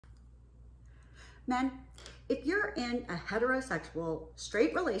Men, if you're in a heterosexual,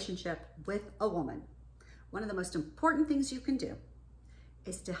 straight relationship with a woman, one of the most important things you can do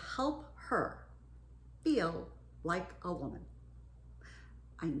is to help her feel like a woman.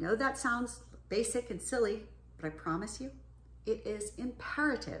 I know that sounds basic and silly, but I promise you, it is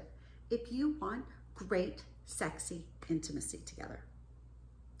imperative if you want great, sexy intimacy together.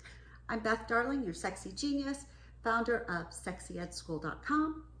 I'm Beth Darling, your sexy genius, founder of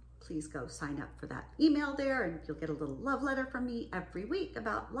sexyedschool.com. Please go sign up for that email there and you'll get a little love letter from me every week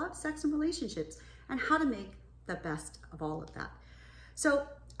about love, sex, and relationships and how to make the best of all of that. So,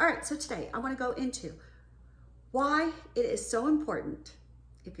 all right, so today I want to go into why it is so important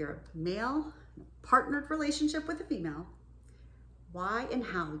if you're a male, partnered relationship with a female, why and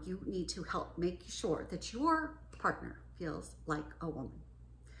how you need to help make sure that your partner feels like a woman.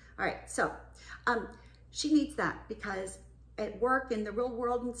 All right, so she needs that because at work, in the real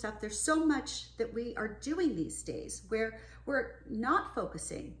world and stuff, there's so much that we are doing these days where we're not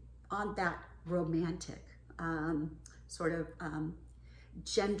focusing on that romantic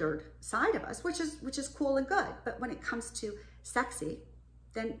gendered side of us, which is cool and good. But when it comes to sexy,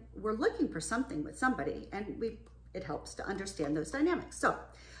 then we're looking for something with somebody, and it helps to understand those dynamics. So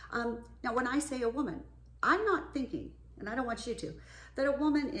now when I say a woman, I'm not thinking, and I don't want you to, that a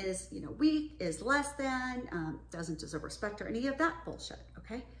woman is, weak, is less than, doesn't deserve respect or any of that bullshit,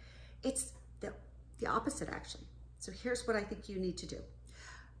 okay? It's the opposite, actually. So here's what I think you need to do.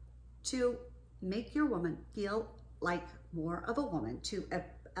 To make your woman feel like more of a woman, to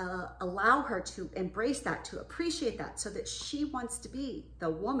allow her to embrace that, to appreciate that, so that she wants to be the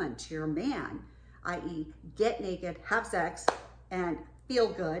woman to your man, i.e. get naked, have sex, and feel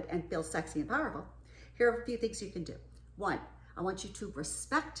good and feel sexy and powerful. Here are a few things you can do. One, I want you to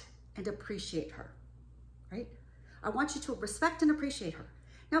respect and appreciate her, right? I want you to respect and appreciate her.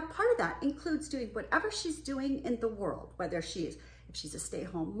 Now, part of that includes doing whatever she's doing in the world, whether if she's a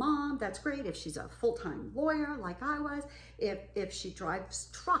stay-at-home mom, that's great. If she's a full-time lawyer like I was, if she drives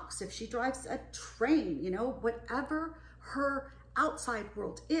trucks, if she drives a train, whatever her outside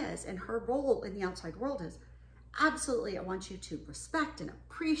world is and her role in the outside world is, absolutely I want you to respect and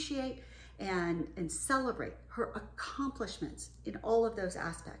appreciate and celebrate her accomplishments in all of those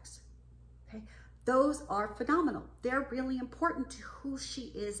aspects, okay? Those are phenomenal. They're really important to who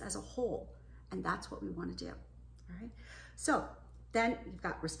she is as a whole, and that's what we want to do, all right? So then you've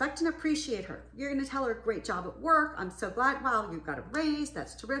got respect and appreciate her. You're going to tell her, great job at work. I'm so glad. Wow, you got a raise.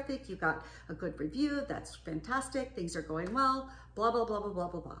 That's terrific. You got a good review. That's fantastic. Things are going well. Blah, blah, blah, blah, blah,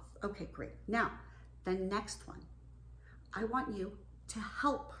 blah, blah. Okay, great. Now, the next one, I want you to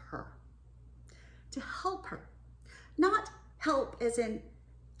help her. To help her. Not help as in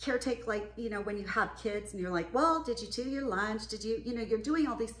caretake, like, when you have kids and you're like, well, did you do your lunch? Did you, you're doing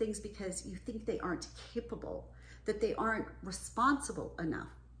all these things because you think they aren't capable, that they aren't responsible enough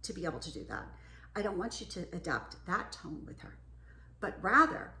to be able to do that. I don't want you to adopt that tone with her, but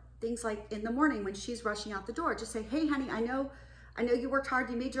rather things like in the morning when she's rushing out the door, just say, hey, honey, I know you worked hard.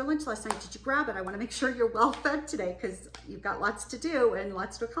 You made your lunch last night. Did you grab it? I want to make sure you're well fed today because you've got lots to do and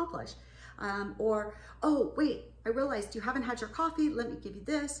lots to accomplish. Or, oh, wait, I realized you haven't had your coffee. Let me give you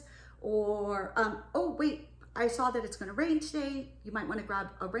this. Or, oh, wait, I saw that it's going to rain today. You might want to grab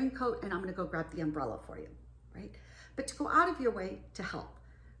a raincoat and I'm going to go grab the umbrella for you. Right? But to go out of your way to help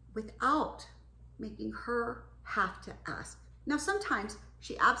without making her have to ask. Now, sometimes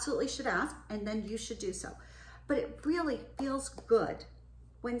she absolutely should ask and then you should do so. But it really feels good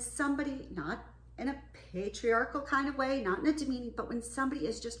when somebody, not in a patriarchal kind of way, not in a demeaning, but when somebody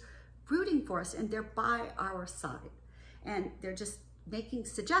is just rooting for us and they're by our side and they're just making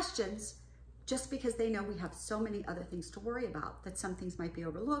suggestions just because they know we have so many other things to worry about, that some things might be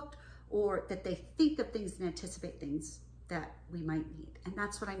overlooked, or that they think of things and anticipate things that we might need. And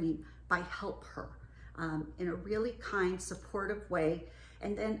that's what I mean by help her in a really kind, supportive way.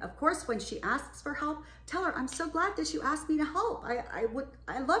 And then, of course, when she asks for help, tell her, I'm so glad that you asked me to help.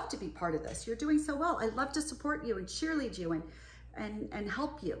 I love to be part of this. You're doing so well. I'd love to support you and cheerlead you and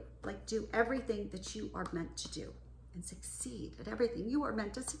help you. Like, do everything that you are meant to do and succeed at everything you are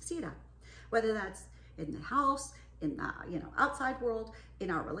meant to succeed at, whether that's in the house, in the outside world,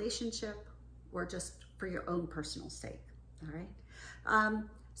 in our relationship, or just for your own personal sake, all right?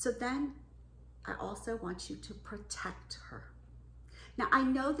 So then I also want you to protect her. Now, I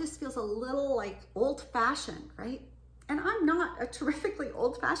know this feels a little like old-fashioned, right? And I'm not a terrifically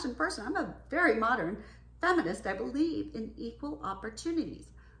old-fashioned person. I'm a very modern feminist. I believe in equal opportunities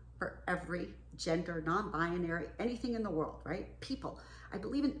for every gender, non-binary, anything in the world, right? People. I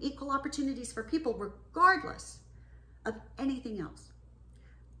believe in equal opportunities for people regardless of anything else.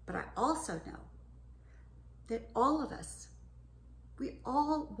 But I also know that all of us, we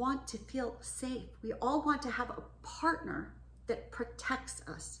all want to feel safe. We all want to have a partner that protects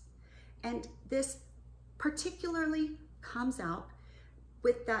us. And this particularly comes out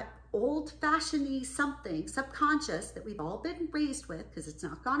with that old-fashioned-y something, subconscious, that we've all been raised with, because it's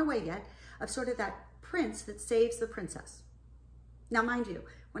not gone away yet, of sort of that prince that saves the princess. Now, mind you,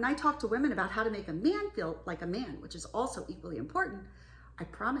 when I talk to women about how to make a man feel like a man, which is also equally important, I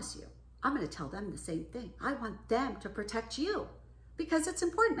promise you, I'm going to tell them the same thing. I want them to protect you because it's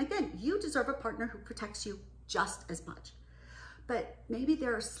important. Again, you deserve a partner who protects you just as much. But maybe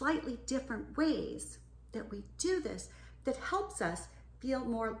there are slightly different ways that we do this that helps us feel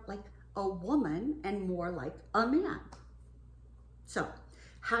more like a woman and more like a man. So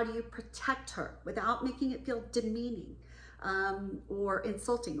how do you protect her without making it feel demeaning or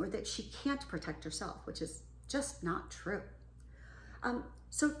insulting, or that she can't protect herself, which is just not true?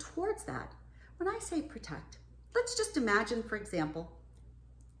 So towards that, when I say protect, let's just imagine, for example,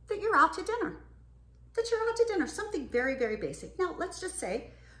 that you're out to dinner. Something very, very basic. Now, let's just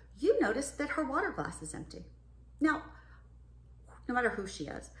say you notice that her water glass is empty. Now, no matter who she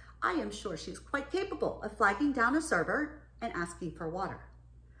is, I am sure she's quite capable of flagging down a server and asking for water.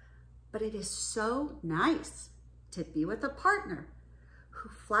 But it is so nice to be with a partner who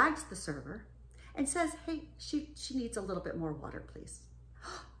flags the server and says, hey, she needs a little bit more water, please.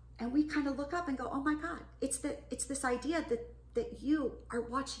 And we kind of look up and go, oh my God, it's this idea that you are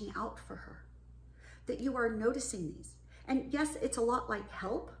watching out for her, that you are noticing these. And yes, it's a lot like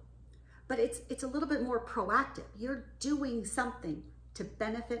help, but it's a little bit more proactive. You're doing something to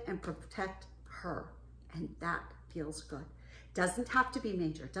benefit and protect her, and that feels good. Doesn't have to be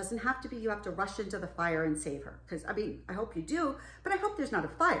major. Doesn't have to be you have to rush into the fire and save her. Because, I mean, I hope you do, but I hope there's not a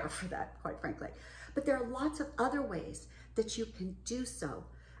fire for that, quite frankly. But there are lots of other ways that you can do so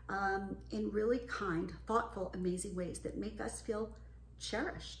in really kind, thoughtful, amazing ways that make us feel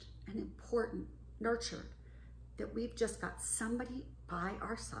cherished and important, nurtured, that we've just got somebody by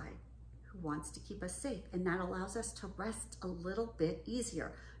our side who wants to keep us safe. And that allows us to rest a little bit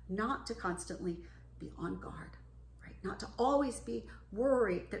easier, not to constantly be on guard, right? Not to always be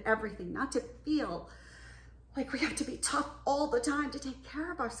worried that everything, not to feel like we have to be tough all the time to take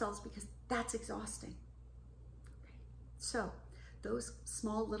care of ourselves, because that's exhausting. Okay. So those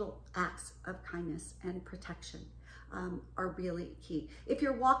small little acts of kindness and protection are really key. If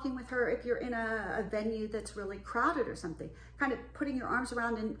you're walking with her, if you're in a venue that's really crowded or something, kind of putting your arms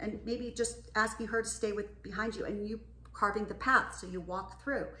around and maybe just asking her to stay behind you, and you carving the path so you walk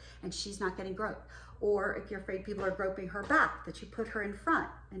through and she's not getting groped. Or if you're afraid people are groping her back, that you put her in front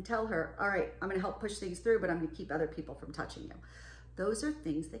and tell her, all right, I'm gonna help push things through, but I'm gonna keep other people from touching you. Those are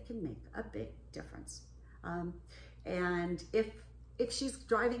things that can make a big difference. And if she's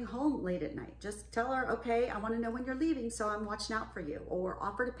driving home late at night, just tell her, okay, I want to know when you're leaving, so I'm watching out for you. Or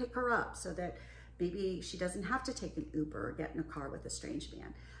offer to pick her up so that maybe she doesn't have to take an Uber or get in a car with a strange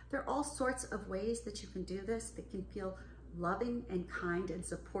man. There are all sorts of ways that you can do this that can feel loving and kind and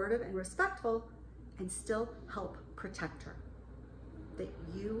supportive and respectful and still help protect her. That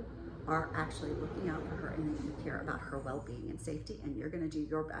you are actually looking out for her and that you care about her well-being and safety, and you're going to do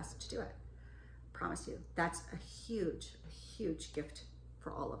your best to do it. Promise you, that's a huge gift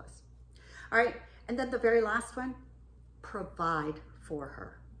for all of us. All right, and then the very last one, provide for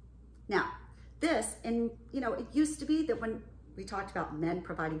her. Now, this, and it used to be that when we talked about men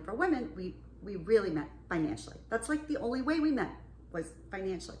providing for women, we really meant financially. That's like the only way we meant was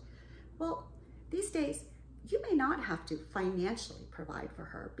financially. Well, these days, you may not have to financially provide for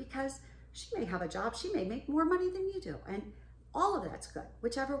her because she may have a job, she may make more money than you do, and all of that's good,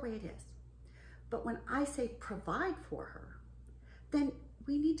 whichever way it is. But when I say provide for her, then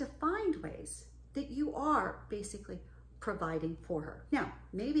we need to find ways that you are basically providing for her. Now,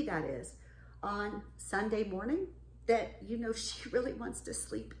 maybe that is on Sunday morning that she really wants to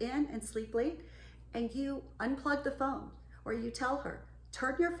sleep in and sleep late, and you unplug the phone, or you tell her,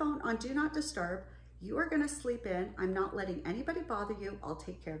 turn your phone on Do Not Disturb, you are gonna sleep in, I'm not letting anybody bother you, I'll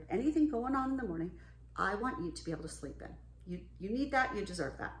take care of anything going on in the morning, I want you to be able to sleep in. You need that, you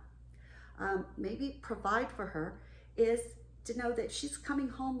deserve that. Maybe provide for her is to know that she's coming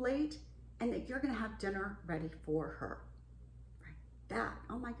home late and that you're gonna have dinner ready for her. Right? That,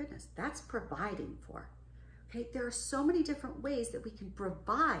 oh my goodness, that's providing for. Okay, there are so many different ways that we can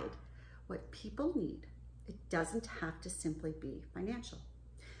provide what people need. It doesn't have to simply be financial.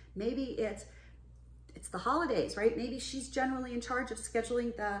 Maybe it's the holidays, right? Maybe she's generally in charge of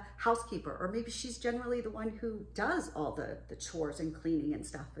scheduling the housekeeper, or maybe she's generally the one who does all the chores and cleaning and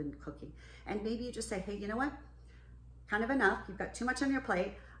stuff and cooking. And maybe you just say, hey, you know what? Kind of enough. You've got too much on your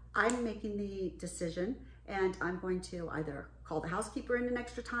plate. I'm making the decision and I'm going to either call the housekeeper in an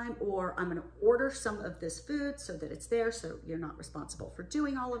extra time, or I'm going to order some of this food so that it's there so you're not responsible for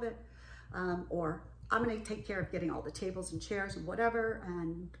doing all of it, or I'm going to take care of getting all the tables and chairs and whatever,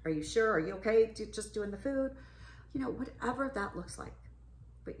 and are you sure? Are you okay just doing the food? You know, whatever that looks like.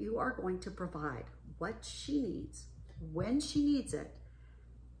 But you are going to provide what she needs, when she needs it.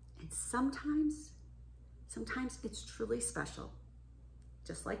 And sometimes it's truly special.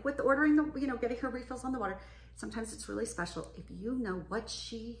 Just like with ordering the, getting her refills on the water, sometimes it's really special if you know what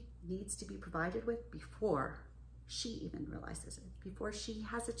she needs to be provided with before she even realizes it, before she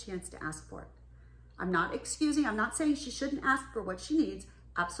has a chance to ask for it. I'm not excusing, I'm not saying she shouldn't ask for what she needs.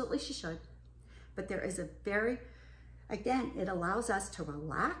 Absolutely she should. But there is again, it allows us to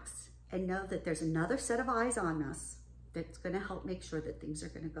relax and know that there's another set of eyes on us that's going to help make sure that things are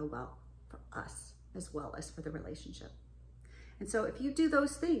going to go well for us as well as for the relationship. And so if you do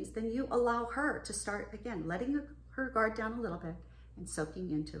those things, then you allow her to start, again, letting her guard down a little bit and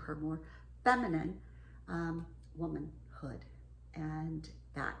soaking into her more feminine womanhood. And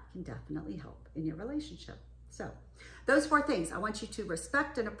that can definitely help in your relationship. So those 4 things, I want you to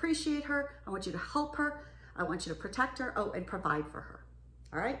respect and appreciate her. I want you to help her. I want you to protect her. Oh, and provide for her.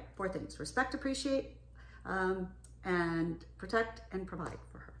 All right, 4 things: respect, appreciate, and protect and provide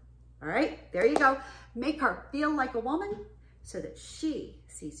for her. All right, there you go. Make her feel like a woman so that she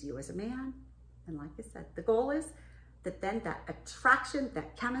sees you as a man. And like I said, the goal is that then that attraction,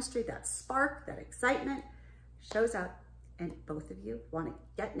 that chemistry, that spark, that excitement shows up, and both of you want to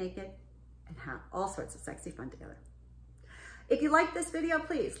get naked and have all sorts of sexy fun together. If you like this video,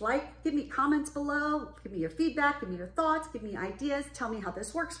 please give me comments below, give me your feedback, give me your thoughts, give me ideas, tell me how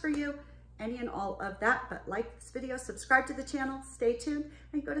this works for you, any and all of that. But like this video, subscribe to the channel, stay tuned,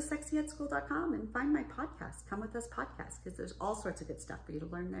 and go to sexyetschool.com and find my podcast, Come With Us podcast, because there's all sorts of good stuff for you to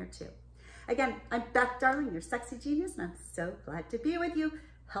learn there too. Again, I'm Beth Darling, your sexy genius, and I'm so glad to be with you.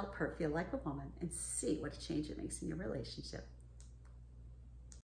 Help her feel like a woman and see what a change it makes in your relationship.